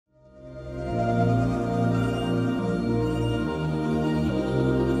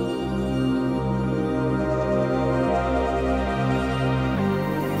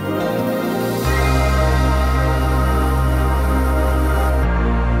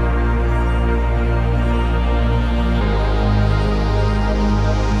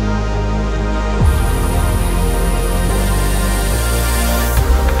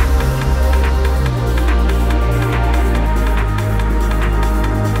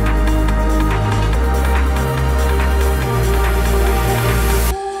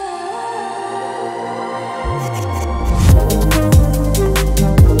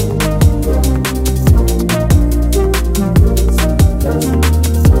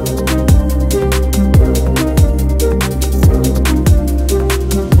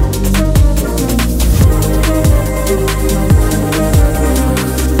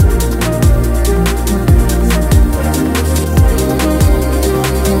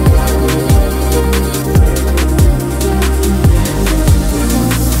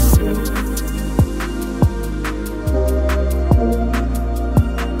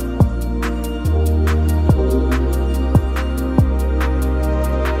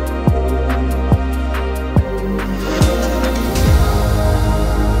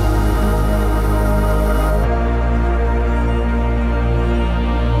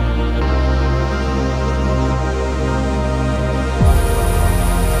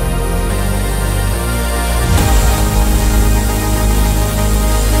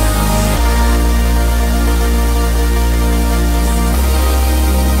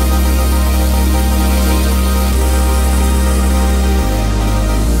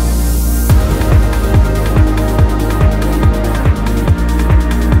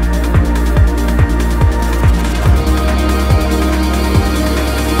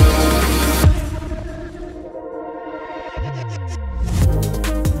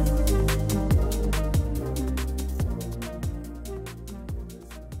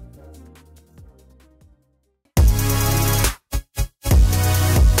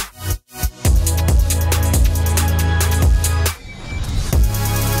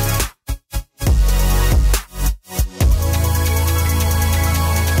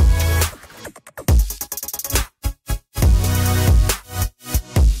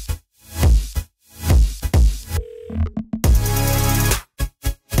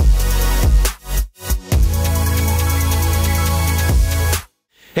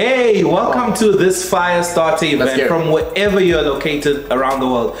Hey, welcome to this Firestarter event from wherever you're located around the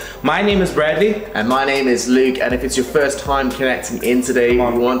world. My name is Bradley. And my name is Luke. And if it's your first time connecting in today, we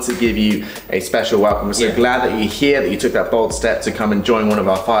want to give you a special welcome. We're so glad that you're here, that you took that bold step to come and join one of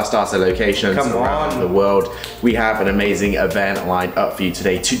our Firestarter locations around the world. We have an amazing event lined up for you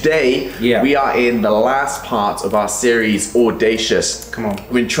today. Today, we are in the last part of our series, Audacious.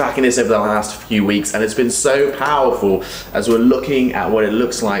 We've been tracking this over the last few weeks, and it's been so powerful as we're looking at what it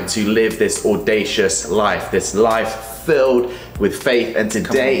looks like to live this audacious life, this life filled with faith. And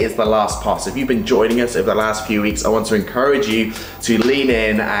today is the last part. So if you've been joining us over the last few weeks, I want to encourage you to lean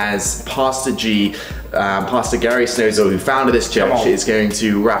in as Pastor Gary Snowzell, who founded this church, is going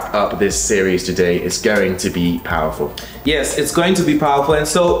to wrap up this series today. It's going to be powerful. Yes, it's going to be powerful. And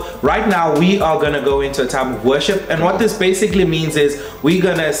so right now we are going to go into a time of worship. And what this basically means is we're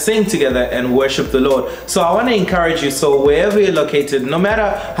going to sing together and worship the Lord. So I want to encourage you, so wherever you're located, no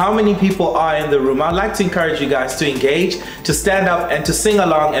matter how many people are in the room, I'd like to encourage you guys to engage, to stand up and to sing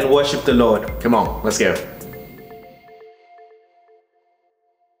along and worship the Lord. Come on, let's go.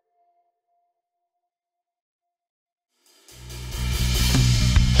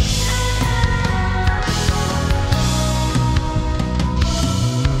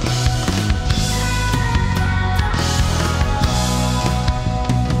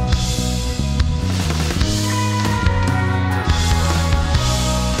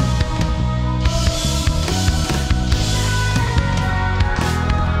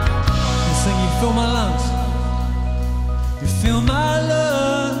 Fill my lungs, you fill my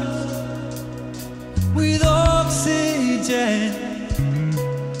lungs with oxygen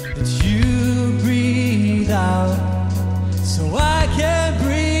that you breathe out, so I can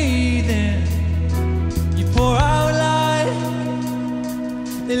breathe in. You pour out light,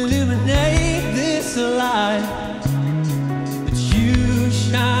 illuminate this life that you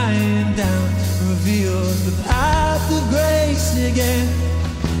shine down, reveals the path of grace again.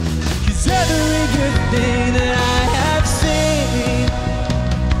 Every good thing that I have seen.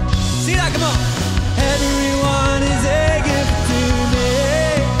 See that, come on. Everyone is a gift to me,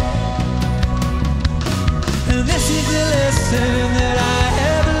 and this is the lesson that I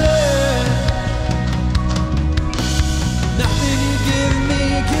have learned. Nothing you give me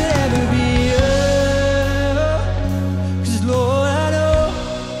could ever be enough, 'cause Lord, I know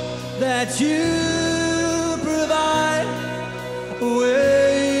that you provide a way.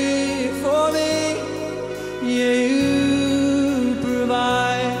 You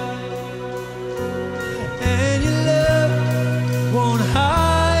provide, and your love won't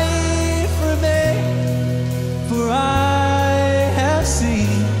hide from me, for I have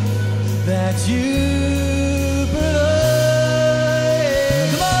seen that you provide.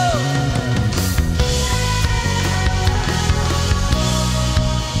 Come on!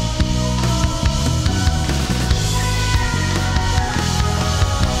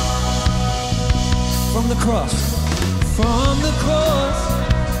 From the cross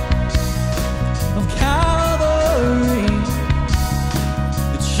of Calvary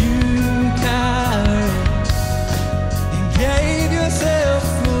that you carried and gave yourself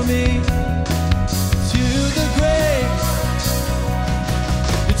for me, to the grave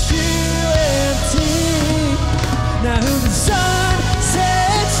that you emptied. Now who the Son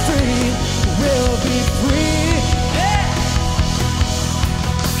sets free will be free. Yeah.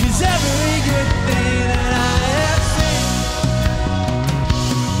 'Cause every good thing that I have seen,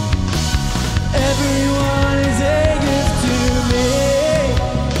 everyone is a gift to me.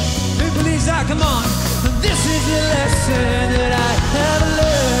 Who believes that? Come on. This is the lesson that I have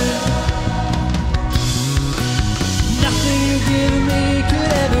learned. Nothing you give me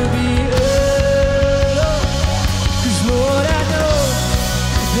could ever be enough, 'cause Lord, I know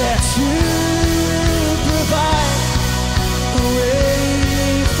that you provide a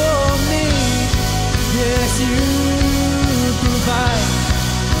way for me. Yes, you provide.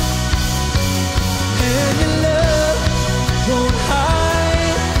 And your love won't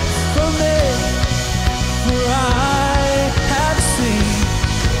hide from me, for I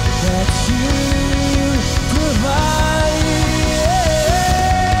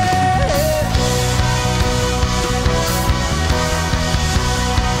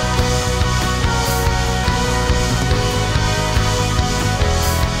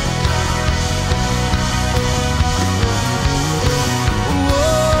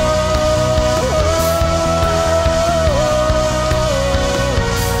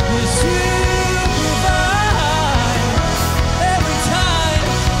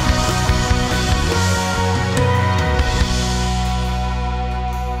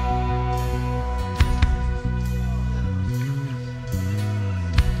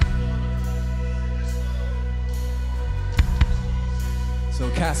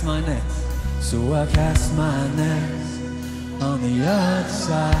cast my nets. So I cast my nets on the other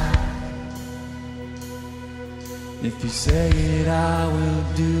side. If you say it, I will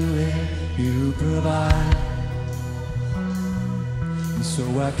do it. You provide. And so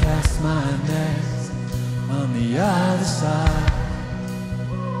I cast my nets on the other side.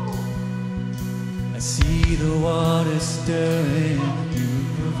 I see the water stirring. You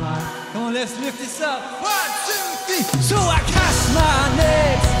provide. Come on, let's lift this up. 1, 2, 3. So I cast my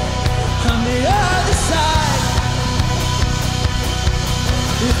nets on the other side.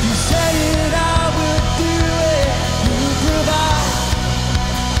 If you say it, I will do it. You provide.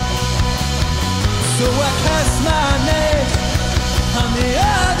 So I cast my nets on the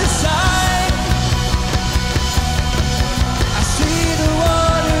other side. I see the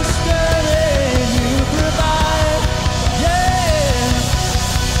water stirring. You provide. Yeah.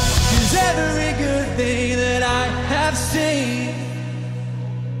 'Cause every good thing that I have seen,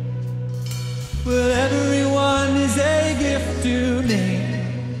 well, everyone is a gift to me.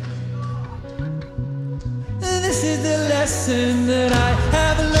 And this is the lesson that I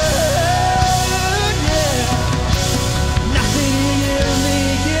have learned, yeah. Nothing you give me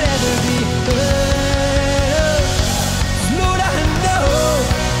could ever be better. Lord, I know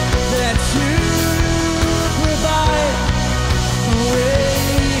that you provide a way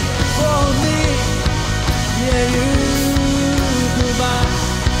for me. Yeah, you provide.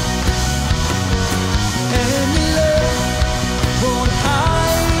 And your love won't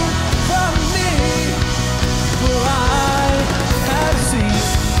hide from me, for I have seen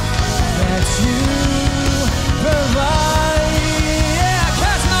that you provide. Yeah, I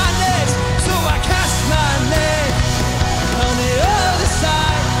cast my nets, so I cast my net on the other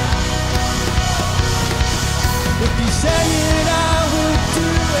side. If you say it, I will do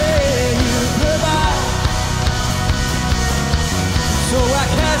it. You provide. So I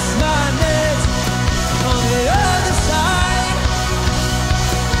cast my nets on the other side.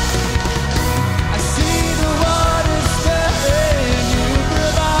 I see the water stirring. You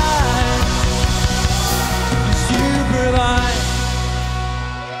provide. 'Cause you provide.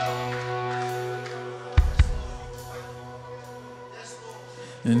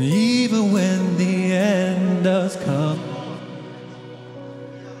 And even when the end does come,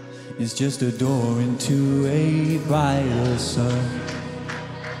 it's just a door into a brighter sun.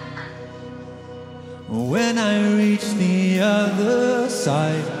 When I reach the other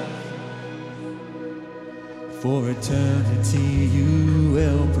side, for eternity you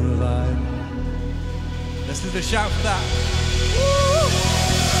will provide. Let's do the shout for that. Woo!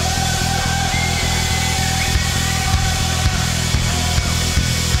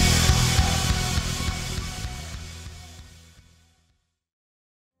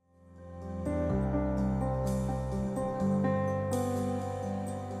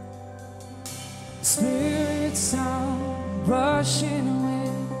 Spirit sound rushing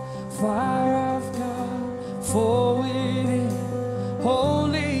wind, fire of God, fall within.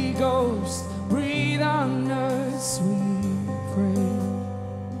 Holy Ghost, breathe on us, we pray.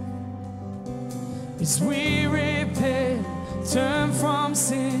 As we repent, turn from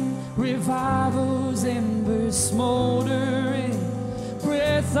sin, revival's embers smoldering.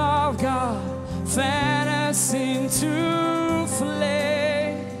 Breath of God, fan us into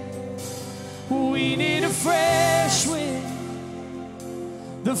flame. We need a fresh wind,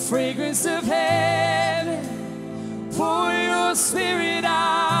 the fragrance of heaven. Pour your spirit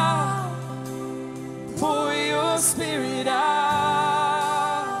out, pour your spirit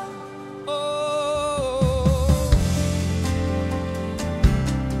out. Oh,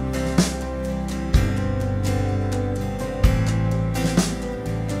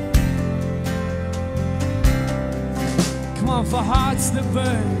 come on, for hearts that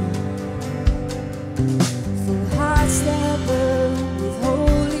burn. For hearts that burn with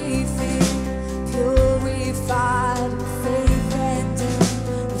holy fear, purified with faith and death,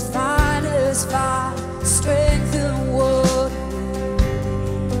 refine us by strength and what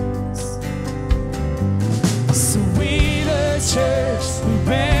is. So we the church, we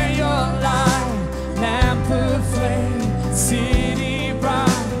bear your light, lamp of flame, city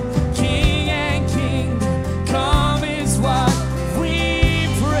bright, King and kingdom, come is what we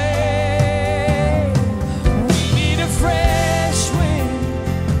pray.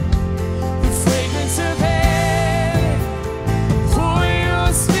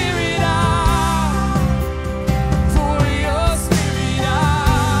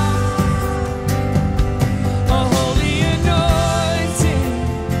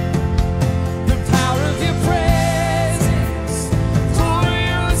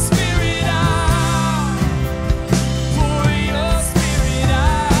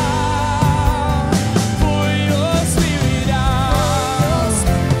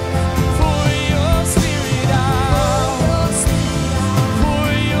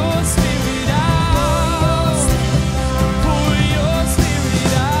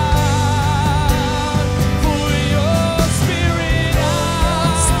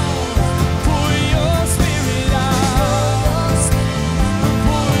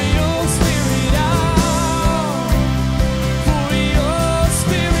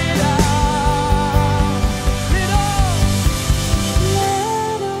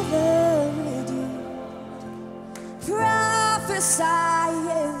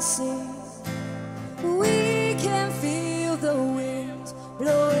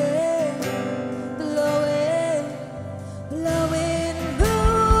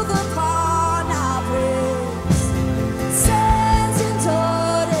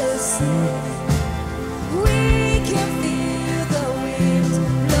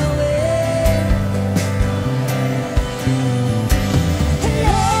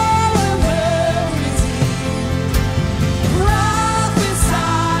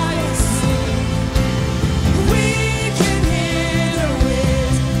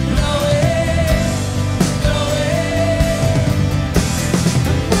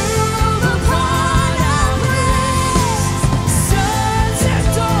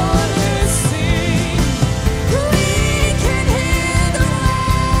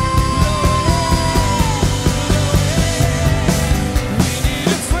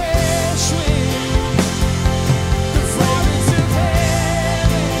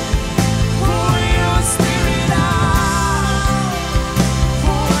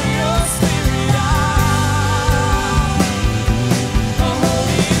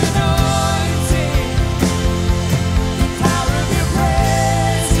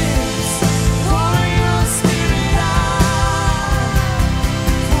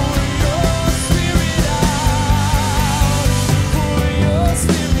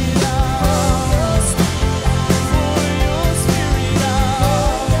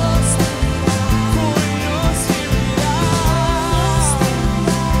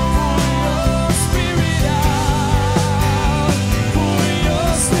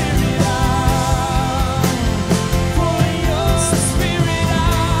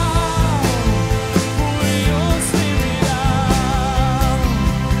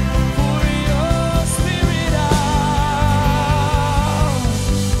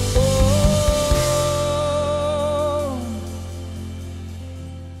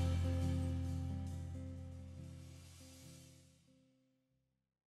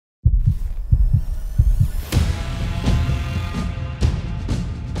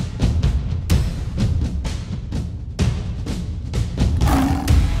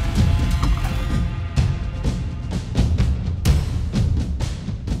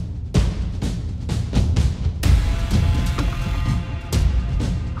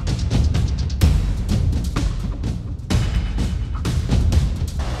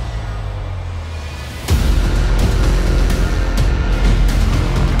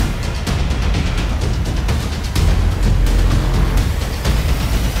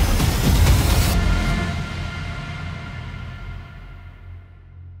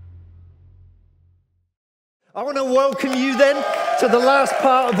 I want to welcome you then to the last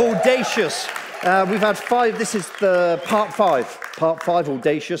part of Audacious. We've had 5, this is the part 5,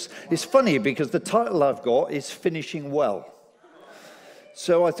 Audacious. It's funny because the title I've got is Finishing Well.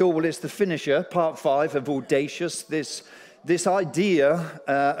 So I thought, well, it's the finisher, part 5 of Audacious, this idea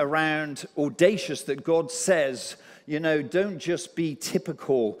around audacious that God says, you know, don't just be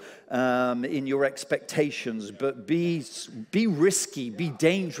typical in your expectations, but be risky, be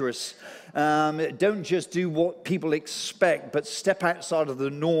dangerous. Don't just do what people expect, but step outside of the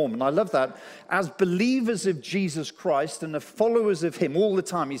norm. And I love that. As believers of Jesus Christ and the followers of him, all the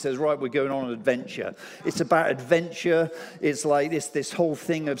time he says, right, we're going on an adventure. It's about adventure. It's like this whole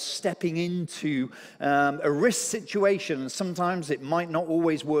thing of stepping into a risk situation. And sometimes it might not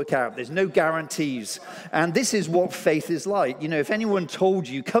always work out. There's no guarantees. And this is what faith is like. You know, if anyone told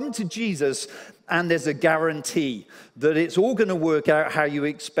you, come to Jesus and there's a guarantee that it's all going to work out how you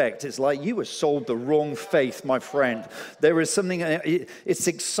expect, it's like you were sold the wrong faith, my friend. There is something, it's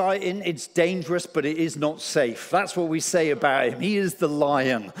exciting, it's dangerous, but it is not safe. That's what we say about him. He is the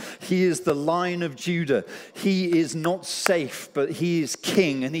lion. He is the Lion of Judah. He is not safe, but he is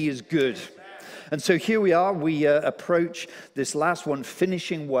king and he is good. And so here we are, we approach this last one,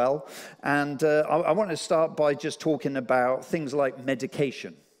 finishing well. And I want to start by just talking about things like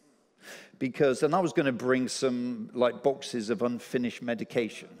medication. And I was going to bring some like boxes of unfinished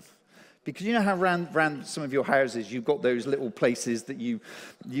medication. Because you know how around some of your houses, you've got those little places that you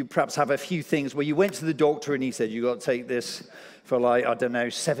perhaps have a few things where you went to the doctor and he said, you got to take this for like, I don't know,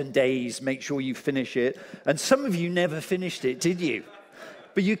 7 days, make sure you finish it. And some of you never finished it, did you?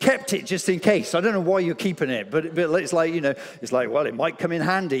 But you kept it just in case. I don't know why you're keeping it, but it's like, you know, it's like, well, it might come in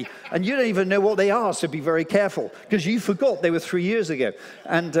handy. And you don't even know what they are, so be very careful. Because you forgot they were 3 years ago.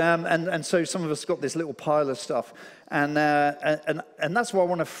 And so some of us got this little pile of stuff. And that's what I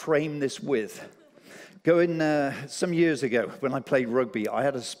want to frame this with. Some years ago, when I played rugby, I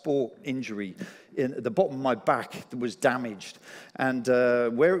had a sport injury in the bottom of my back that was damaged. And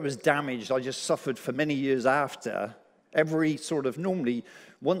where it was damaged, I just suffered for many years after. Every sort of, normally,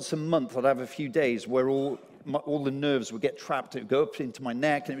 once a month, I'd have a few days where all the nerves would get trapped. It would go up into my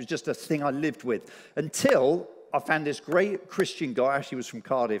neck, and it was just a thing I lived with. Until I found this great Christian guy, actually was from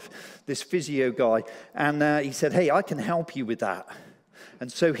Cardiff, this physio guy, and he said, hey, I can help you with that. And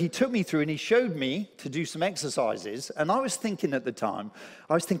so he took me through, and he showed me to do some exercises. And I was thinking at the time,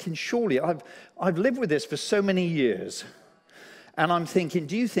 surely, I've lived with this for so many years. And I'm thinking,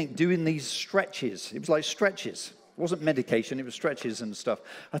 do you think doing these stretches, it was like stretches, it wasn't medication, it was stretches and stuff.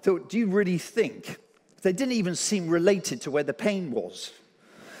 I thought, do you really think? They didn't even seem related to where the pain was.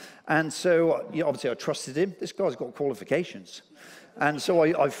 And so, you know, obviously I trusted him. This guy's got qualifications. And so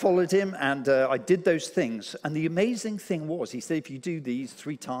I followed him and I did those things. And the amazing thing was, he said, if you do these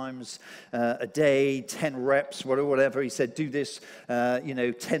 3 times a day, 10 reps, whatever, he said, do this,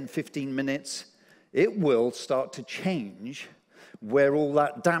 10, 15 minutes, it will start to change where all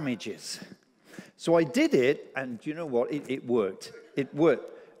that damage is. So I did it, and you know what? It worked. It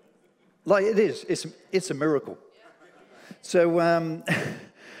worked. Like it is. It's a miracle. So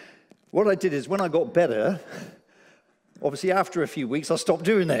what I did is when I got better, obviously after a few weeks, I stopped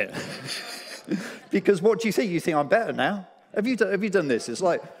doing it. Because what do you think? You think I'm better now? Have you done this? It's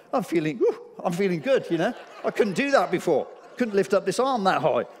like, I'm feeling good, you know? I couldn't do that before. Couldn't lift up this arm that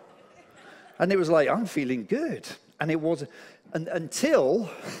high. And it was like, I'm feeling good. And it was,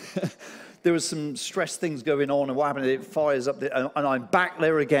 until... there was some stress things going on, and what happened, it fires up, and I'm back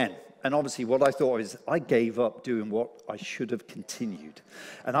there again. And obviously what I thought is, I gave up doing what I should have continued.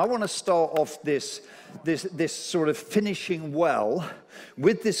 And I want to start off this sort of finishing well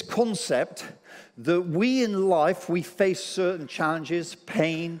with this concept that we in life, we face certain challenges,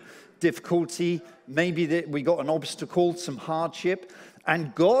 pain, difficulty, maybe that we got an obstacle, some hardship,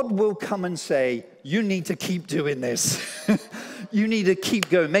 and God will come and say, you need to keep doing this. You need to keep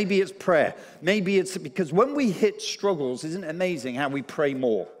going. Maybe it's prayer. Maybe it's because when we hit struggles, isn't it amazing how we pray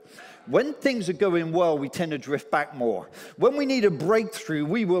more? When things are going well, we tend to drift back more. When we need a breakthrough,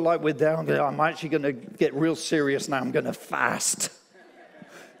 we're down there. I'm actually going to get real serious now. I'm going to fast.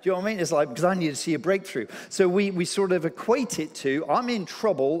 Do you know what I mean? It's like, because I need to see a breakthrough. So we sort of equate it to, I'm in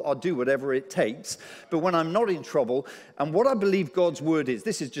trouble, I'll do whatever it takes. But when I'm not in trouble, and what I believe God's word is,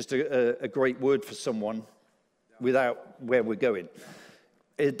 this is just a great word for someone without where we're going.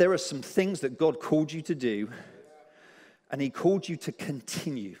 There are some things that God called you to do, and he called you to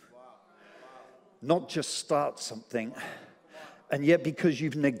continue. Not just start something. And yet because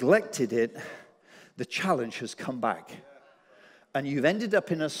you've neglected it, the challenge has come back. And you've ended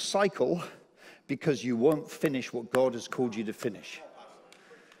up in a cycle because you won't finish what God has called you to finish.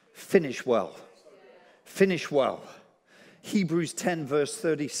 Finish well. Finish well. Hebrews 10 verse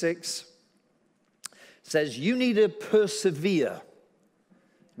 36 says you need to persevere.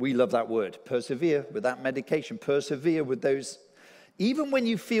 We love that word, persevere with that medication, persevere with those. Even when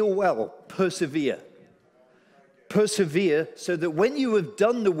you feel well, persevere. Persevere so that when you have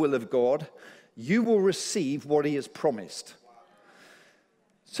done the will of God, you will receive what he has promised.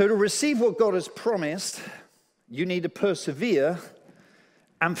 So to receive what God has promised, you need to persevere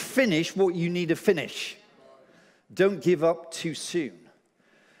and finish what you need to finish. Don't give up too soon.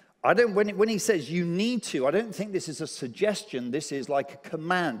 When he says you need to, I don't think this is a suggestion. This is like a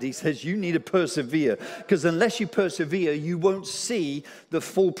command. He says you need to persevere, because unless you persevere, you won't see the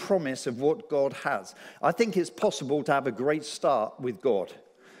full promise of what God has. I think it's possible to have a great start with God.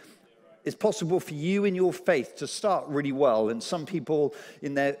 It's possible for you in your faith to start really well. And some people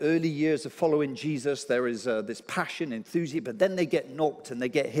in their early years of following Jesus, there is this passion, enthusiasm, but then they get knocked and they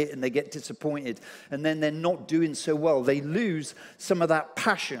get hit and they get disappointed. And then they're not doing so well. They lose some of that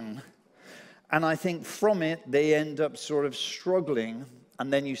passion. And I think from it, they end up sort of struggling.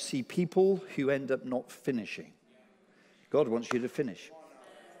 And then you see people who end up not finishing. God wants you to finish.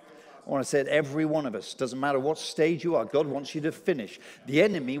 I want to say it, every one of us, doesn't matter what stage you are, God wants you to finish. The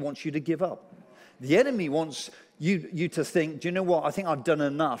enemy wants you to give up. The enemy wants you to think, do you know what, I think I've done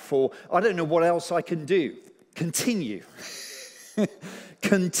enough, or I don't know what else I can do. Continue.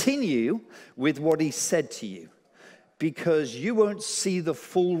 Continue with what he said to you, because you won't see the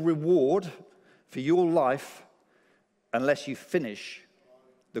full reward for your life unless you finish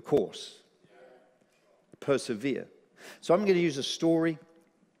the course. Persevere. So I'm going to use a story.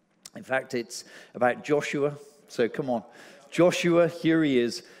 In fact, it's about Joshua. So come on. Joshua, here he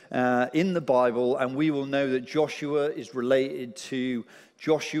is in the Bible, and we will know that Joshua is related to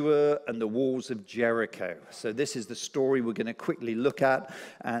Joshua and the walls of Jericho. So this is the story we're going to quickly look at.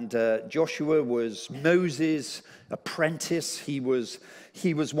 And Joshua was Moses' apprentice. He was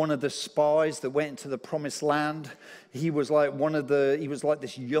one of the spies that went into the promised land. He was like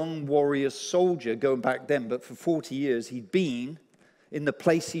this young warrior soldier going back then, but for 40 years he'd been in the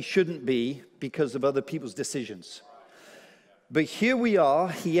place he shouldn't be because of other people's decisions. But here we are,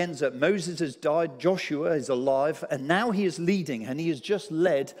 he ends up, Moses has died, Joshua is alive, and now he is leading, and he has just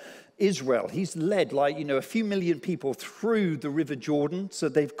led Israel. He's led a few million people through the River Jordan. So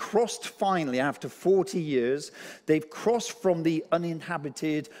they've crossed finally after 40 years. They've crossed from the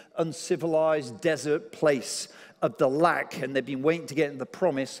uninhabited, uncivilized desert place of the lack, and they've been waiting to get into the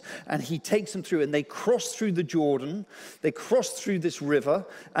promise, and he takes them through, and they cross through the Jordan, they cross through this river,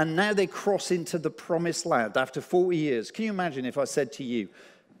 and now they cross into the promised land after 40 years. Can you imagine if I said to you,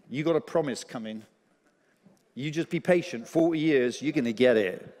 you got a promise coming, you just be patient, 40 years, you're going to get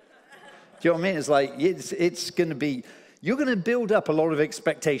it. Do you know what I mean? It's like, it's going to be, you're going to build up a lot of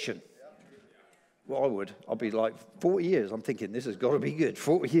expectation. Well, I would. I'll be like, 40 years. I'm thinking, this has got to be good,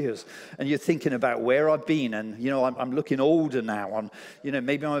 40 years. And you're thinking about where I've been. And, I'm looking older now.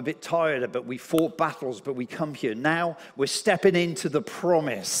 Maybe I'm a bit tired, but we fought battles, but we come here. Now we're stepping into the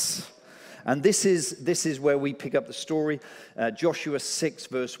promise. And this is where we pick up the story. Joshua 6,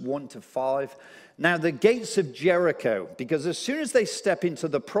 verse 1 to 5. Now the gates of Jericho, because as soon as they step into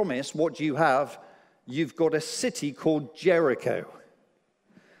the promise, what do you have? You've got a city called Jericho.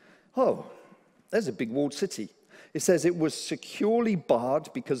 Oh, there's a big walled city. It says it was securely barred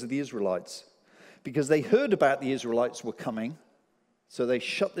because of the Israelites. Because they heard about the Israelites were coming, so they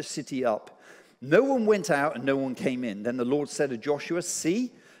shut the city up. No one went out and no one came in. Then the Lord said to Joshua,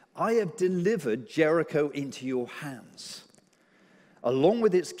 see, I have delivered Jericho into your hands, along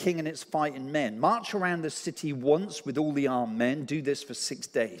with its king and its fighting men. March around the city once with all the armed men. Do this for 6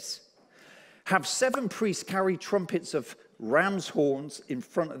 days. Have 7 priests carry trumpets of ram's horns in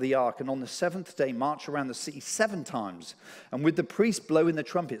front of the ark, and on the 7th day march around the city 7 times, and with the priests blowing the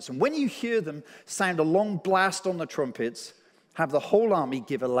trumpets. And when you hear them sound a long blast on the trumpets, have the whole army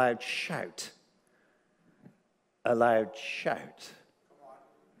give a loud shout. A loud shout.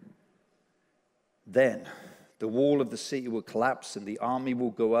 Then the wall of the city will collapse and the army will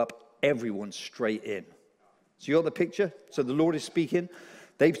go up, everyone straight in. So you got the picture? So the Lord is speaking.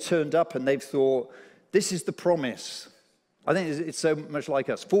 They've turned up and they've thought, this is the promise. I think it's so much like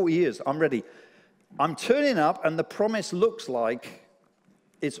us. 40 years, I'm ready. I'm turning up, and the promise looks like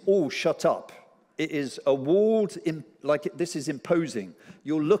it's all shut up. It is a walled, this is imposing.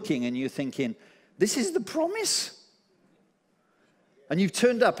 You're looking and you're thinking, this is the promise? And you've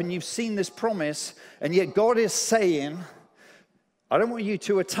turned up and you've seen this promise, and yet God is saying, I don't want you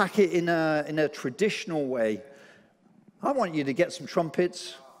to attack it in a traditional way. I want you to get some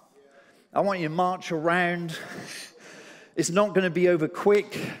trumpets. I want you to march around. It's not going to be over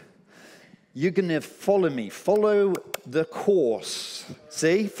quick. You're going to follow me. Follow the course.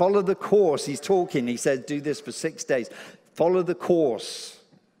 See? Follow the course. He's talking. He said, do this for 6 days. Follow the course.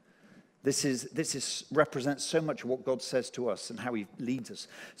 This represents so much of what God says to us and how he leads us.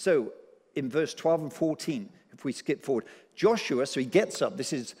 So in verse 12 and 14, if we skip forward, Joshua, so he gets up.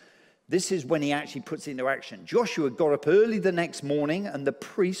 This is when he actually puts it into action. Joshua got up early the next morning, and the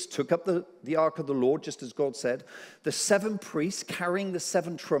priests took up the ark of the Lord, just as God said. The 7 priests carrying the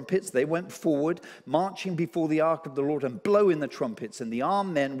 7 trumpets, they went forward, marching before the ark of the Lord and blowing the trumpets. And the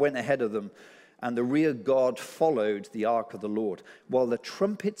armed men went ahead of them, and the rear guard followed the ark of the Lord, while the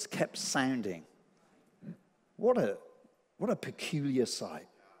trumpets kept sounding. What a peculiar sight.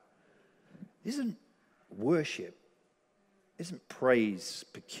 Isn't worship, isn't praise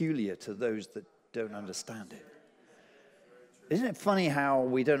peculiar to those that don't understand it? Isn't it funny how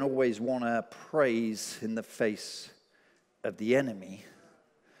we don't always want to praise in the face of the enemy?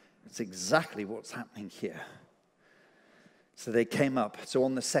 It's exactly what's happening here. So they came up. So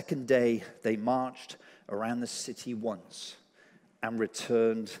on the second day, they marched around the city once and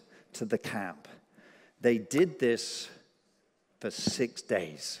returned to the camp. They did this for 6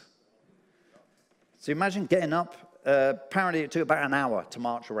 days. So imagine getting up. Apparently it took about an hour to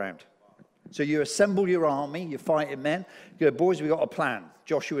march around. So you assemble your army, your fighting men. You go, boys, we got a plan.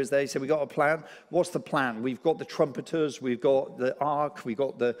 Joshua's there. He said, we got a plan. What's the plan? We've got the trumpeters. We've got the ark. We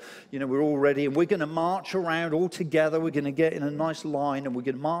got the, we're all ready. And we're going to march around all together. We're going to get in a nice line and we're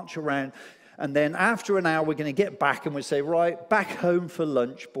going to march around. And then after an hour, we're going to get back and we'll say, right, back home for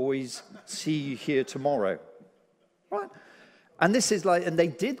lunch, boys. See you here tomorrow. Right? And this is like, and they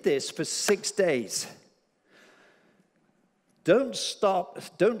did this for 6 days. Don't stop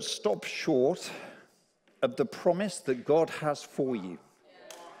short of the promise that God has for you.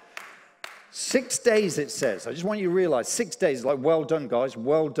 6 days, it says. I just want you to realize 6 days, like, well done, guys,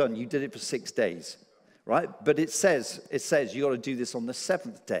 well done. You did it for 6 days, right? But it says you got to do this on the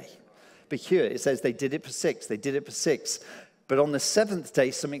 7th day. But here it says they did it for 6. They did it for 6. But on the 7th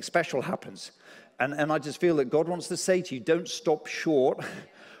day, something special happens. And I just feel that God wants to say to you, don't stop short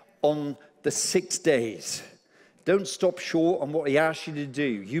on the 6 days. Don't stop short on what he asked you to do.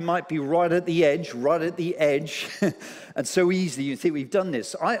 You might be right at the edge, and so easy. You think, we've done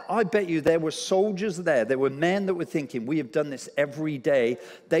this. I bet you there were soldiers there. There were men that were thinking, we have done this every day.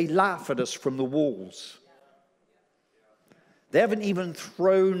 They laugh at us from the walls. They haven't even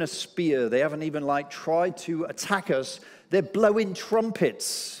thrown a spear. They haven't even tried to attack us. They're blowing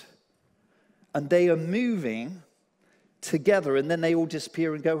trumpets. And they are moving together, and then they all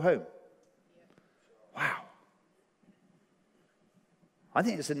disappear and go home. Wow. I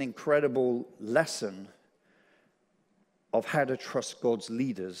think it's an incredible lesson of how to trust God's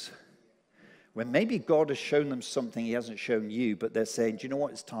leaders when maybe God has shown them something he hasn't shown you, but they're saying, do you know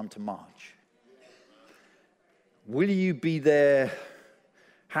what? It's time to march. Will you be there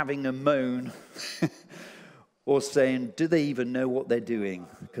having a moan or saying, do they even know what they're doing?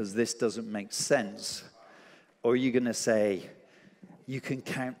 Because this doesn't make sense. Or are you going to say, you can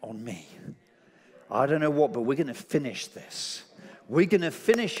count on me. I don't know what, but we're going to finish this. We're going to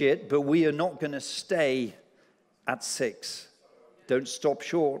finish it, but we are not going to stay at 6. Don't stop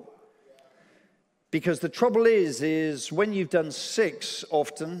short. Because the trouble is when you've done 6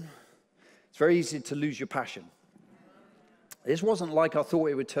 often, it's very easy to lose your passion. This wasn't like I thought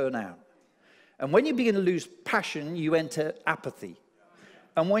it would turn out. And when you begin to lose passion, you enter apathy.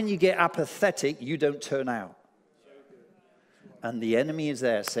 And when you get apathetic, you don't turn out. And the enemy is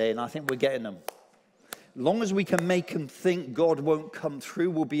there saying, I think we're getting them. As long as we can make them think God won't come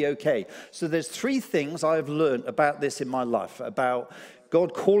through, we'll be okay. So there's 3 things I've learned about this in my life, about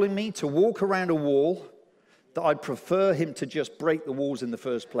God calling me to walk around a wall, that I'd prefer him to just break the walls in the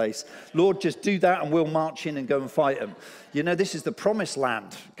first place. Lord, just do that and we'll march in and go and fight them. This is the promised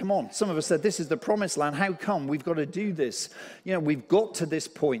land. Come on. Some of us said, this is the promised land. How come? We've got to do this. We've got to this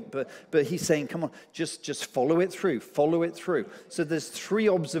point. But he's saying, come on, just follow it through. Follow it through. So there's 3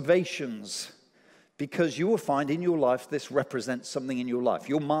 observations. Because you will find in your life, this represents something in your life.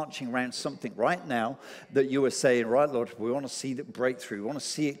 You're marching around something right now that you are saying, right, Lord, we want to see that breakthrough. We want to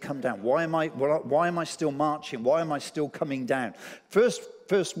see it come down. Why am I still marching? Why am I still coming down?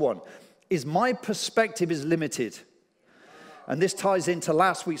 First one is my perspective is limited. And this ties into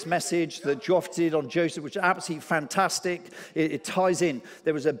last week's message that Geoff did on Joseph, which is absolutely fantastic. It ties in.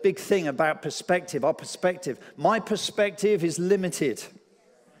 There was a big thing about perspective, our perspective. My perspective is limited.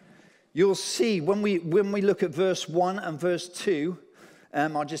 You'll see when we look at verse 1 and verse 2,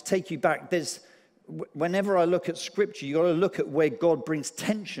 I'll just take you back. Whenever I look at Scripture, you've got to look at where God brings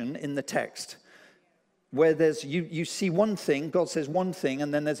tension in the text. where there's you see one thing, God says one thing,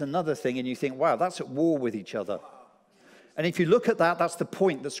 and then there's another thing, and you think, wow, that's at war with each other. And if you look at that, that's the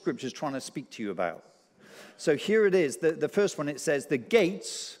point that Scripture's trying to speak to you about. So here it is. The first one, it says, the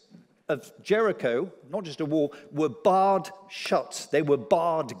gates of Jericho, not just a wall, were barred shut. They were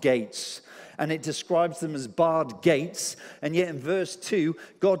barred gates. And it describes them as barred gates. And yet in verse 2,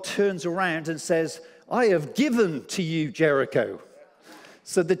 God turns around and says, I have given to you Jericho.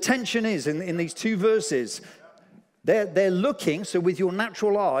 So the tension is in these two verses, they're looking, so with your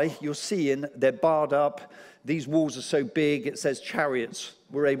natural eye, you're seeing they're barred up. These walls are so big, it says chariots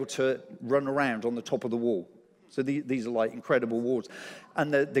were able to run around on the top of the wall. So these are like incredible walls.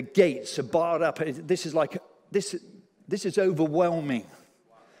 And the gates are barred up. This is overwhelming.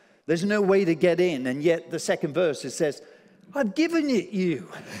 There's no way to get in. And yet the second verse, it says, I've given it you.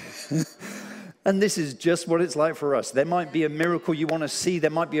 And this is just what it's like for us. There might be a miracle you want to see.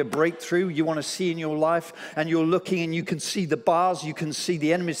 There might be a breakthrough you want to see in your life. And you're looking and you can see the bars. You can see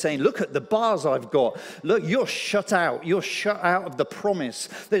the enemy saying, look at the bars I've got. Look, you're shut out. You're shut out of the promise.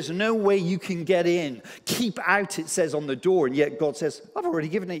 There's no way you can get in. Keep out, it says on the door. And yet God says, I've already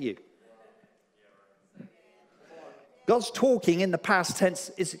given it you. God's talking in the past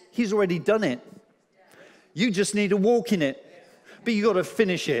tense. He's already done it. You just need to walk in it. But you got to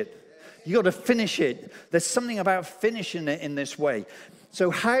finish it. You got to finish it. There's something about finishing it in this way. So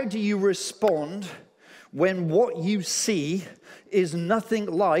how do you respond when what you see is nothing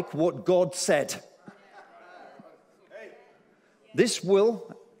like what God said? This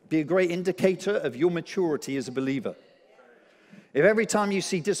will be a great indicator of your maturity as a believer. If every time you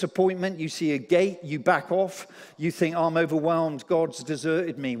see disappointment, you see a gate, you back off, you think, oh, I'm overwhelmed, God's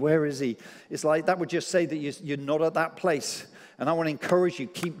deserted me, where is he? It's like that would just say that you're not at that place. And I want to encourage you,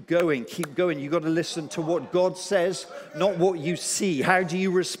 keep going, keep going. You've got to listen to what God says, not what you see. How do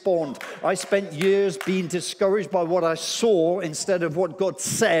you respond? I spent years being discouraged by what I saw instead of what God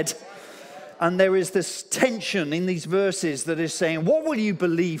said. And there is this tension in these verses that is saying, what will you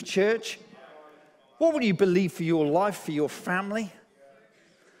believe, church? What will you believe for your life, for your family?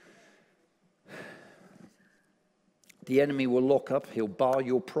 The enemy will lock up. He'll bar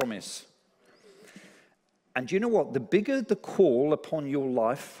your promise. And you know what? The bigger the call upon your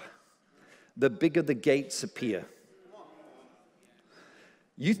life, the bigger the gates appear.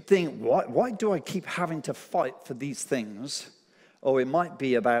 You think, why do I keep having to fight for these things? Oh, it might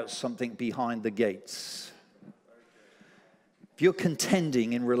be about something behind the gates. If you're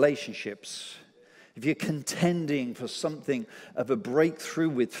contending in relationships, if you're contending for something of a breakthrough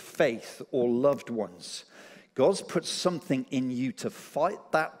with faith or loved ones, God's put something in you to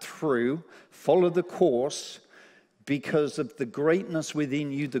fight that through, follow the course, because of the greatness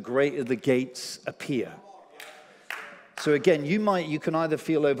within you, the greater the gates appear. So again, you can either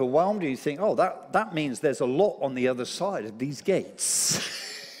feel overwhelmed or you think, oh, that means there's a lot on the other side of these gates.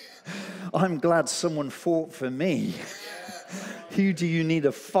 I'm glad someone fought for me. Who do you need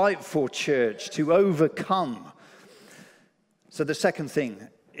to fight for, church, to overcome? So the second thing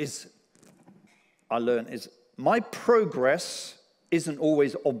I learned is my progress isn't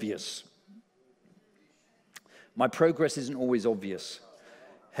always obvious. My progress isn't always obvious.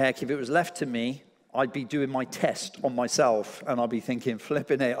 Heck, if it was left to me, I'd be doing my test on myself, and I'd be thinking,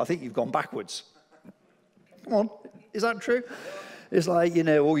 flipping it, I think you've gone backwards. Come on, is that true? It's like, you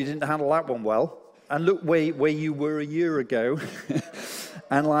didn't handle that one well. And look where you were a year ago.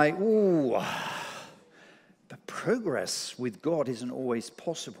 And like, ooh, but progress with God isn't always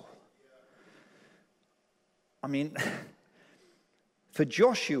possible. I mean, for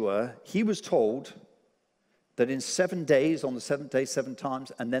Joshua, he was told that in 7 days, on the seventh day, 7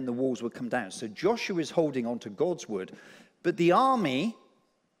 times, and then the walls would come down. So Joshua is holding on to God's word. But the army,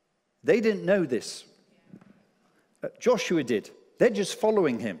 they didn't know this. Joshua did. They're just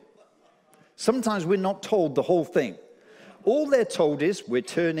following him. Sometimes we're not told the whole thing. All they're told is, we're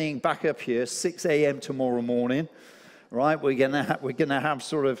turning back up here, 6 a.m. tomorrow morning, right? We're gonna have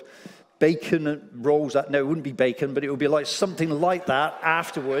sort of bacon rolls. No, it wouldn't be bacon, but it would be like something like that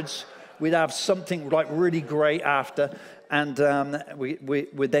afterwards. We'd have something like really great after, and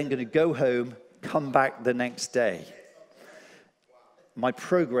we're then going to go home, come back the next day. My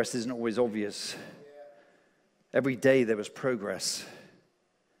progress isn't always obvious. Every day there was progress.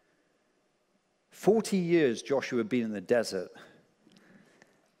 40 years Joshua had been in the desert.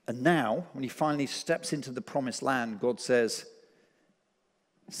 And now, when he finally steps into the promised land, God says,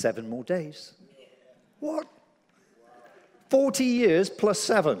 7 more days. What? 40 years plus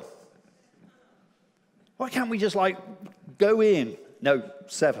 7. Why can't we just go in? No,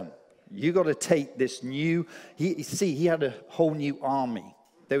 7. You got to take this new, he had a whole new army.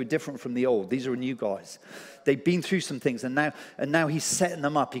 They were different from the old. These are new guys. They've been through some things, and now he's setting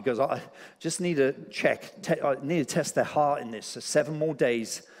them up. He goes, I just need to check. I need to test their heart in this. So 7 more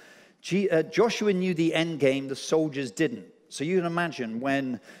days. Joshua knew the end game. The soldiers didn't. So you can imagine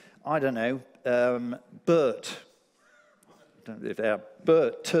when, I don't know, Bert,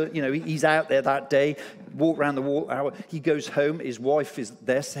 he's out there that day, walk around the wall hour. He goes home. His wife is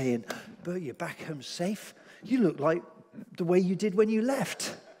there saying, Bert, you're back home safe? You look like the way you did when you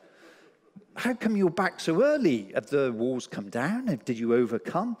left. How come you're back so early? Have the walls come down? Did you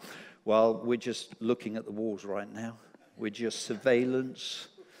overcome? Well, we're just looking at the walls right now. We're just surveillance.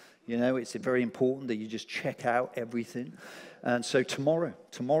 You know, it's very important that you just check out everything. And so tomorrow,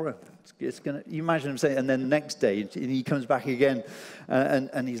 it's going to, you imagine him saying, and then the next day, and he comes back again,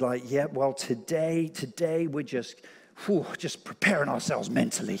 and he's like, yeah, well, today, we're just preparing ourselves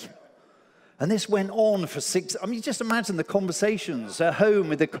mentally. And this went on for 6, I mean, just imagine the conversations at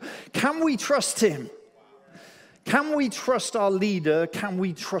home. Can we trust him? Can we trust our leader? Can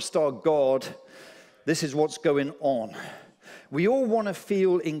we trust our God? This is what's going on. We all want to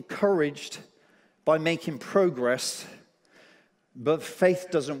feel encouraged by making progress, but faith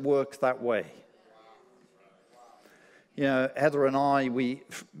doesn't work that way. You know, Heather and I, we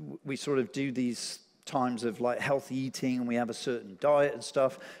sort of do these times of like healthy eating, and we have a certain diet and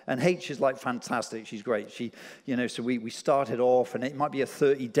stuff, and H is like fantastic. She's great. She, you know, so we started off, and it might be a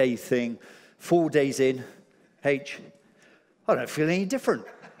 30-day thing. 4 days in, H, I don't feel any different.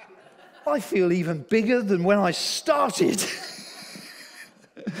 I feel even bigger than when I started.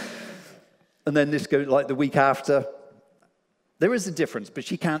 And then this goes like the week after. There is a difference, but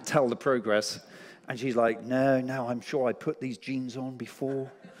she can't tell the progress. And she's like, no, I'm sure I put these jeans on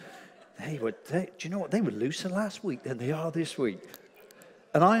before. Do you know what? They were looser last week than they are this week.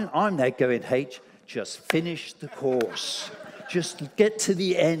 And I'm there going, H, just finish the course. Just get to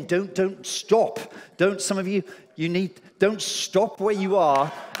the end. Don't stop. Some of you don't stop where you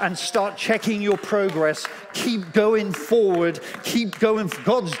are and start checking your progress. Keep going forward. Keep going.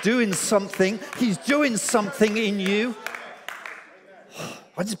 God's doing something. He's doing something in you.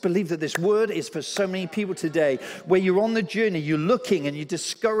 I just believe that this word is for so many people today, where you're on the journey, you're looking and you're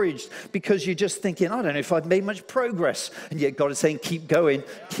discouraged because you're just thinking, I don't know if I've made much progress. And yet God is saying, keep going,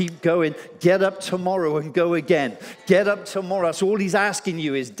 get up tomorrow and go again. Get up tomorrow. That's all he's asking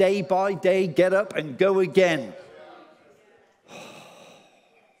you is day by day, get up and go again.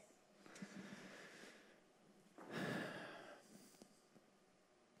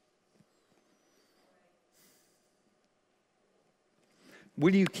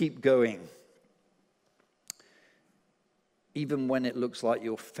 Will you keep going, even when it looks like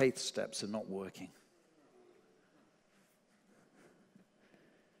your faith steps are not working?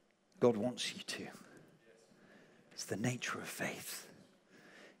 God wants you to. It's the nature of faith.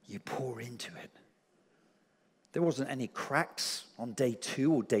 You pour into it. There wasn't any cracks on day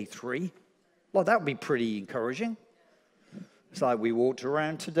 2 or day 3. Well, that would be pretty encouraging. It's like we walked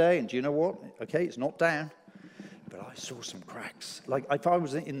around today, and do you know what? Okay, it's not down. But I saw some cracks. Like, if I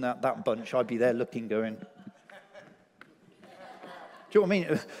was in that bunch, I'd be there looking, going, do you know what I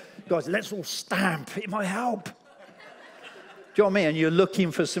mean? Guys, let's all stamp. It might help. Do you know what I mean? And you're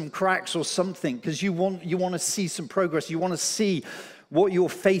looking for some cracks or something because you want to see some progress. You want to see what your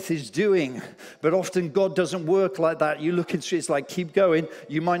faith is doing. But often God doesn't work like that. You look into it, it's like, keep going.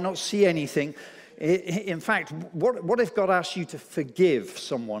 You might not see anything. In fact, what if God asks you to forgive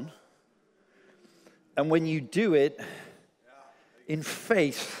someone? And when you do it in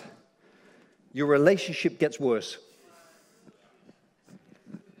faith, your relationship gets worse.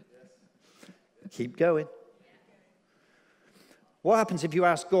 Keep going. What happens if you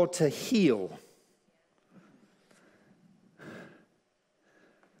ask God to heal?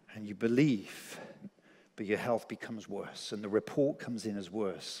 And you believe, but your health becomes worse, and the report comes in as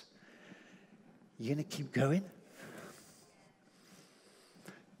worse. You're going to keep going?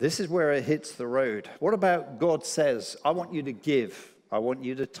 This is where it hits the road. What about God says, I want you to give. I want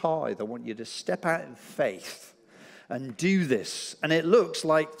you to tithe. I want you to step out in faith and do this. And it looks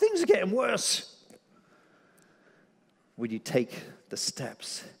like things are getting worse. Will you take the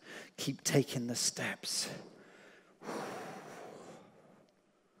steps? Keep taking the steps.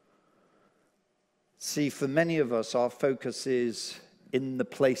 See, for many of us, our focus is in the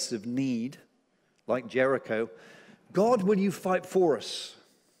place of need, like Jericho. God, will you fight for us?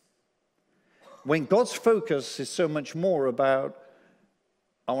 When God's focus is so much more about,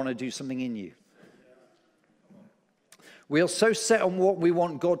 I want to do something in you. We are so set on what we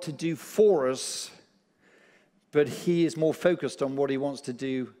want God to do for us, but he is more focused on what he wants to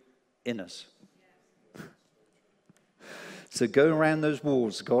do in us. So going around those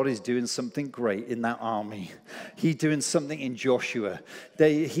walls, God is doing something great in that army. He's doing something in Joshua.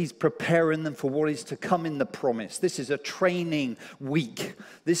 He's preparing them for what is to come in the promise. This is a training week.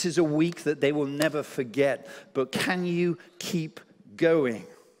 This is a week that they will never forget. But can you keep going?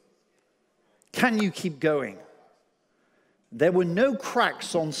 Can you keep going? There were no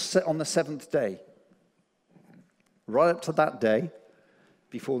cracks on the seventh day. Right up to that day,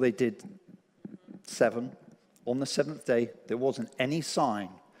 before they did 7, on the seventh day, there wasn't any sign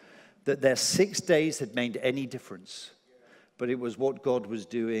that their 6 days had made any difference. But it was what God was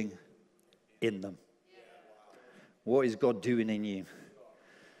doing in them. What is God doing in you?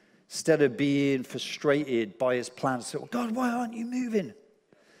 Instead of being frustrated by his plans, so, God, why aren't you moving?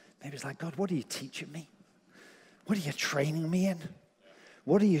 Maybe it's like, God, what are you teaching me? What are you training me in?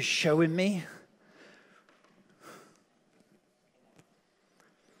 What are you showing me?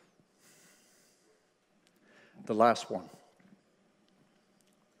 The last one.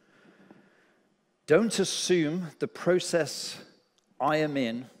 Don't assume the process I am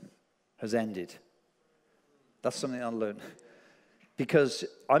in has ended. That's something I learned. Because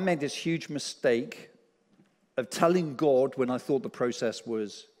I made this huge mistake of telling God when I thought the process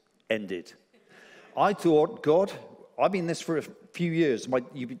was ended. I thought, God, I've been in this for a few years.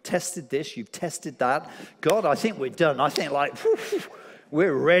 You've tested this, you've tested that. God, I think we're done. I think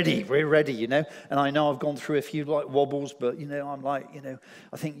we're ready, you know. And I know I've gone through a few wobbles, but, I'm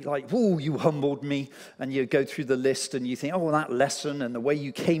I think you humbled me. And you go through the list and you think, oh, that lesson and the way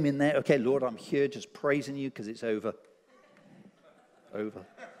you came in there. Okay, Lord, I'm here just praising you because it's over.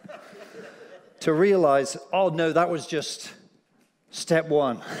 To realize, oh, no, that was just step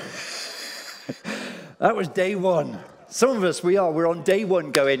 1. That was day 1. Some of us, we're on day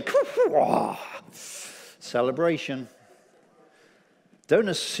 1 going, celebration. Don't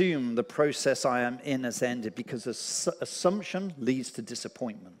assume the process I am in has ended, because assumption leads to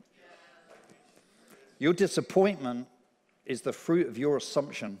disappointment. Your disappointment is the fruit of your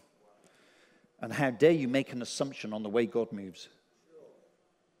assumption. And how dare you make an assumption on the way God moves?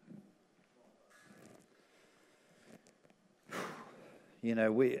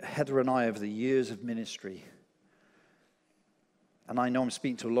 Heather and I, over the years of ministry, and I know I'm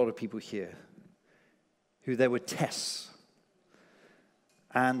speaking to a lot of people here, who there were tests.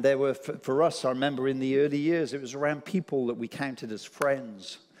 And there were, for us, I remember in the early years, it was around people that we counted as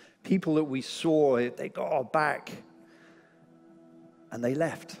friends, people that we saw, they got our back, and they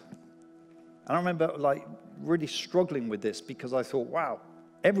left. And I remember really struggling with this, because I thought, wow,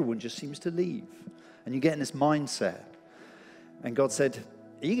 everyone just seems to leave. And you get in this mindset. And God said,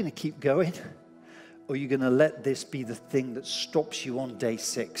 are you going to keep going? Or are you going to let this be the thing that stops you on day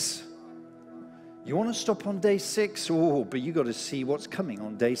 6? You want to stop on day 6? Oh, but you got to see what's coming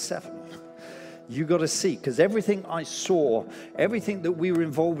on day 7. You got to see, because everything I saw, everything that we were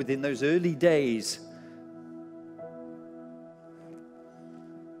involved with in those early days,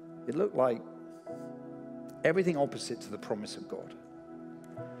 it looked like everything opposite to the promise of God.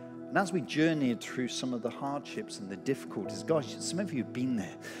 And as we journeyed through some of the hardships and the difficulties, gosh, some of you have been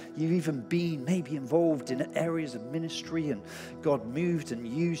there. You've even been maybe involved in areas of ministry, and God moved and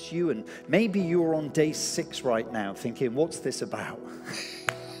used you. And maybe you're on day 6 right now thinking, what's this about?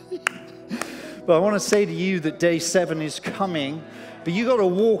 But I want to say to you that day 7 is coming, but you got to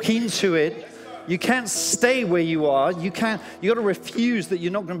walk into it. You can't stay where you are. You got to refuse that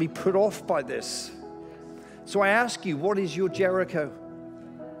you're not going to be put off by this. So I ask you, what is your Jericho?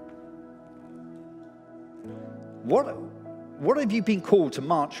 What have you been called to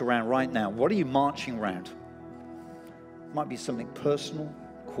march around right now? What are you marching around? It might be something personal,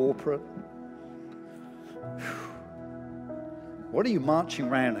 corporate. What are you marching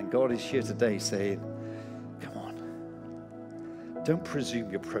around? And God is here today saying, come on. Don't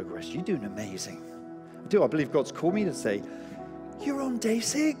presume your progress. You're doing amazing. I believe God's called me to say, you're on day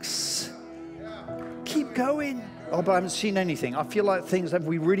 6. Keep going. Oh, but I haven't seen anything. I feel like have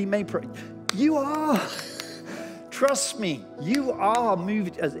we really made progress? You are. Trust me, you are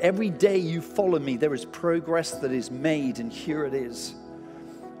moved. As every day you follow me, there is progress that is made, and here it is,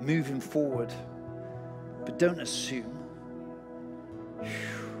 moving forward. But don't assume.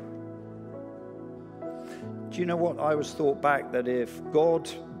 Do you know what? I always thought back that if God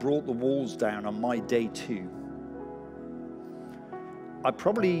brought the walls down on my day 2, I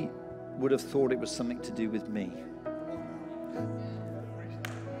probably would have thought it was something to do with me.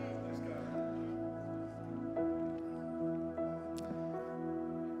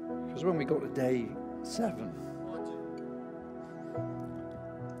 When we got to day 7,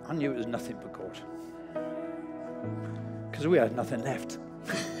 I knew it was nothing but God, because we had nothing left.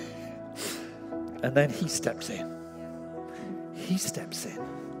 And then he steps in. He steps in.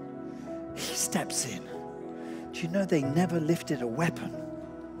 He steps in. Do you know they never lifted a weapon?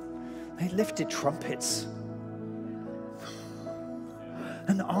 They lifted trumpets.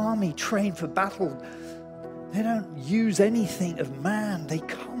 An army trained for battle, they don't use anything of man. They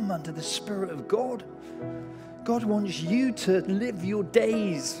come under the Spirit of God. God wants you to live your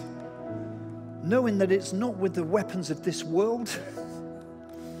days knowing that it's not with the weapons of this world,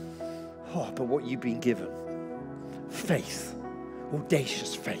 but what you've been given. Faith,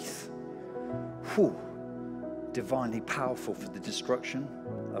 audacious faith. Divinely powerful for the destruction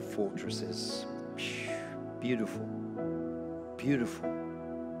of fortresses. Beautiful, beautiful.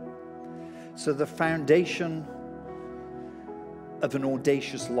 So the foundation of an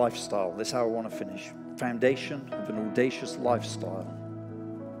audacious lifestyle. This is how I want to finish. Foundation of an audacious lifestyle.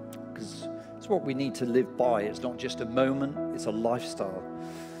 Because it's what we need to live by. It's not just a moment, it's a lifestyle.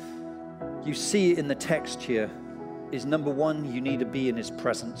 You see it in the text here. Is number one, you need to be in his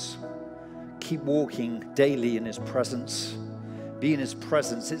presence. Keep walking daily in his presence. Be in his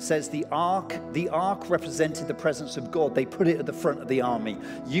presence. It says the ark represented the presence of God. They put it at the front of the army.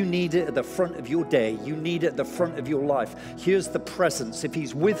 You need it at the front of your day. You need it at the front of your life. Here's the presence. If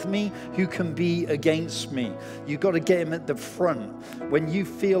he's with me, who can be against me? You've got to get him at the front. When you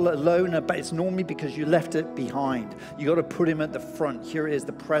feel alone, it's normally because you left it behind. You got to put him at the front. Here it is,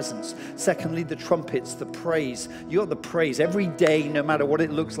 the presence. Secondly, the trumpets, the praise. You got the praise every day, no matter what it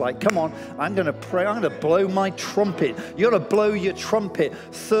looks like. Come on, I'm going to pray. I'm going to blow my trumpet. You got to blow your trumpet.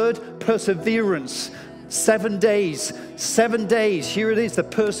 Third, perseverance. 7 days. 7 days. Here it is, the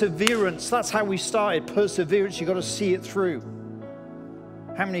perseverance. That's how we started. Perseverance. You got to see it through.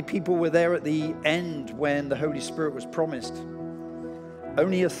 How many people were there at the end when the Holy Spirit was promised?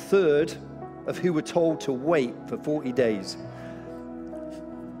 Only a third of who were told to wait for 40 days.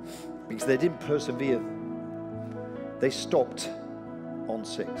 Because they didn't persevere. They stopped on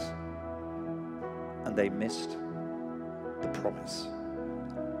 6. And they missed the promise.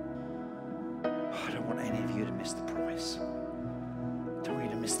 I don't want any of you to miss the promise. I don't want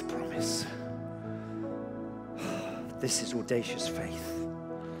you to miss the promise. This is audacious faith.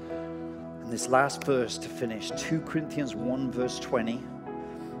 And this last verse to finish, 2 Corinthians 1 verse 20.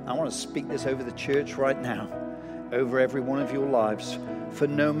 I want to speak this over the church right now, over every one of your lives. For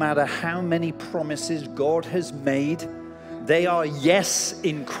no matter how many promises God has made, they are yes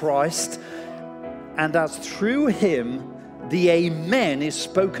in Christ. And as through him, the amen is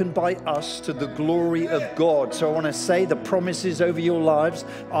spoken by us to the glory of God. So I want to say the promises over your lives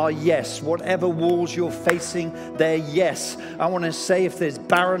are yes. Whatever walls you're facing, they're yes. I want to say if there's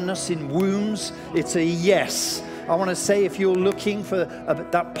barrenness in wombs, it's a yes. I want to say if you're looking for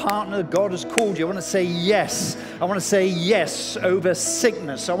that partner God has called you, I want to say yes. I want to say yes over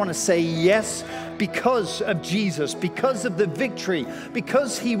sickness. I want to say yes because of Jesus, because of the victory,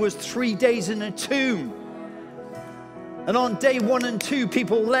 because he was 3 days in a tomb. And on day 1 and 2,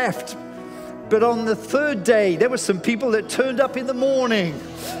 people left. But on the 3rd day, there were some people that turned up in the morning.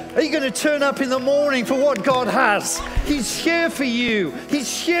 Are you going to turn up in the morning for what God has? He's here for you.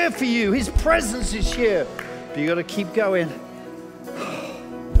 He's here for you. His presence is here. But you got to keep going.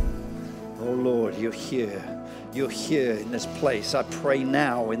 Oh Lord, you're here. You're here in this place. I pray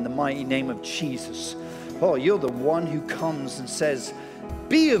now in the mighty name of Jesus. Oh, you're the one who comes and says,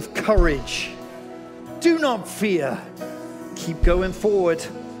 be of courage. Do not fear. Keep going forward.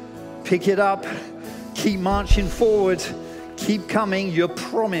 Pick it up. Keep marching forward. Keep coming. Your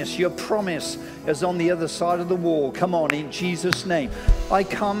promise is on the other side of the wall. Come on, in Jesus' name. I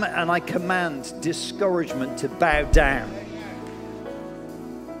come and I command discouragement to bow down.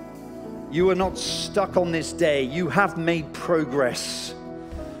 You are not stuck on this day. You have made progress.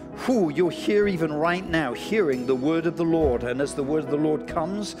 You're here even right now, hearing the word of the Lord. And as the word of the Lord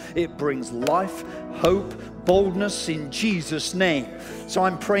comes, it brings life, hope, boldness in Jesus' name. So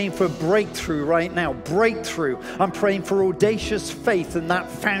I'm praying for breakthrough right now, breakthrough. I'm praying for audacious faith and that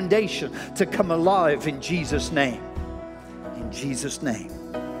foundation to come alive in Jesus' name. In Jesus' name.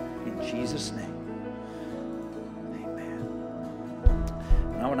 In Jesus' name. Amen.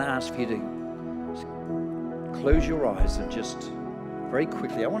 And I want to ask you to close your eyes and just very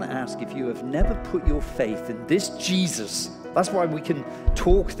quickly, I want to ask if you have never put your faith in this Jesus. That's why we can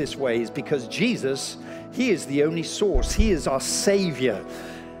talk this way, is because Jesus, he is the only source. He is our Savior.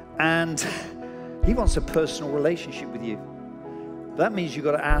 And he wants a personal relationship with you. That means you've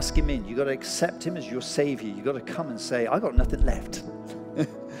got to ask him in. You've got to accept him as your Savior. You've got to come and say, I got nothing left.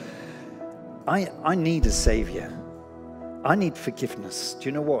 I need a Savior. I need forgiveness. Do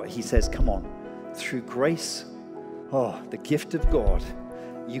you know what? He says, come on, through grace, the gift of God,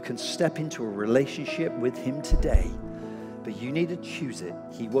 you can step into a relationship with him today. but you need to choose it.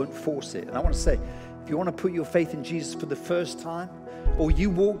 He won't force it. And I want to say, if you want to put your faith in Jesus for the first time, or you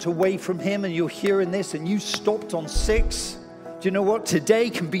walked away from him and you're hearing this and you stopped on 6, do you know what? Today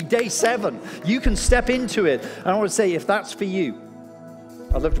can be day 7. You can step into it. And I want to say, if that's for you,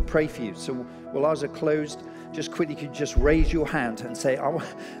 I'd love to pray for you. So while eyes are closed, just quickly, could you just raise your hand and say, I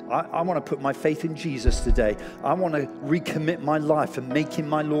want to put my faith in Jesus today. I want to recommit my life and make him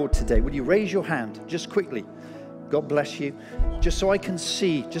my Lord today. Would you raise your hand just quickly? God bless you. Just so I can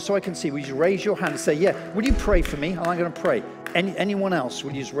see, would you raise your hand and say, yeah, would you pray for me? I'm going to pray. Anyone else,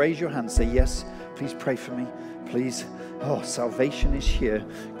 would you just raise your hand and say, yes, please pray for me, please. Oh, salvation is here.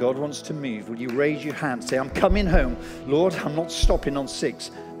 God wants to move. Would you raise your hand? Say, I'm coming home. Lord, I'm not stopping on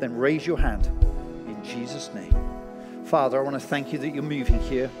 6. Then raise your hand in Jesus' name. Father, I want to thank you that you're moving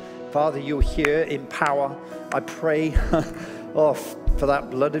here. Father, you're here in power. I pray for that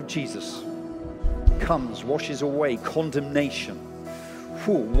blood of Jesus. Comes, washes away condemnation,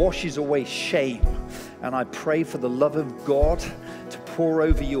 washes away shame. And I pray for the love of God to pour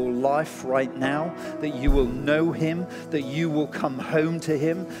over your life right now, that you will know him, that you will come home to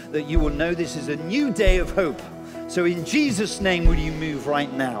him, that you will know this is a new day of hope. So in Jesus' name, will you move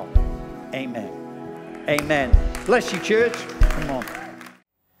right now? Amen. Amen. Bless you, church. Come on.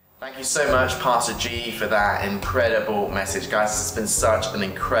 Thank you so much, Pastor G, for that incredible message. Guys, this has been such an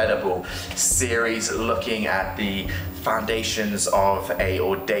incredible series looking at the foundations of a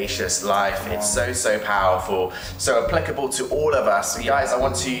audacious life. It's so powerful, so applicable to all of us. So guys, I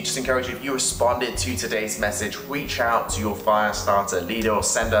want to just encourage you, if you responded to today's message, reach out to your Firestarter leader or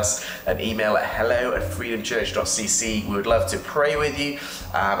send us an email at hello@freedomchurch.cc. We would love to pray with you,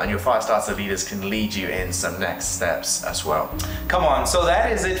 and your Firestarter leaders can lead you in some next steps as well. Come on, so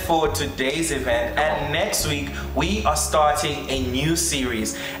that is it for today's event, and next week we are starting a new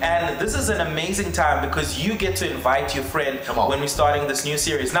series, and this is an amazing time because you get to invite your friend when we're starting this new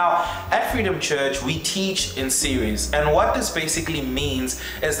series. Now, at Freedom Church, we teach in series, and what this basically means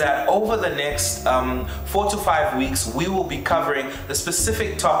is that over the next 4 to 5 weeks, we will be covering the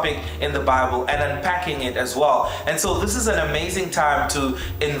specific topic in the Bible and unpacking it as well. And so this is an amazing time to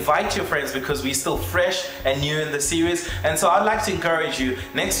invite your friends because we're still fresh and new in the series. And so I'd like to encourage you,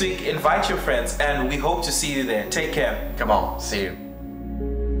 next week, invite your friends, and we hope to see you there. Take care. Come on, see you.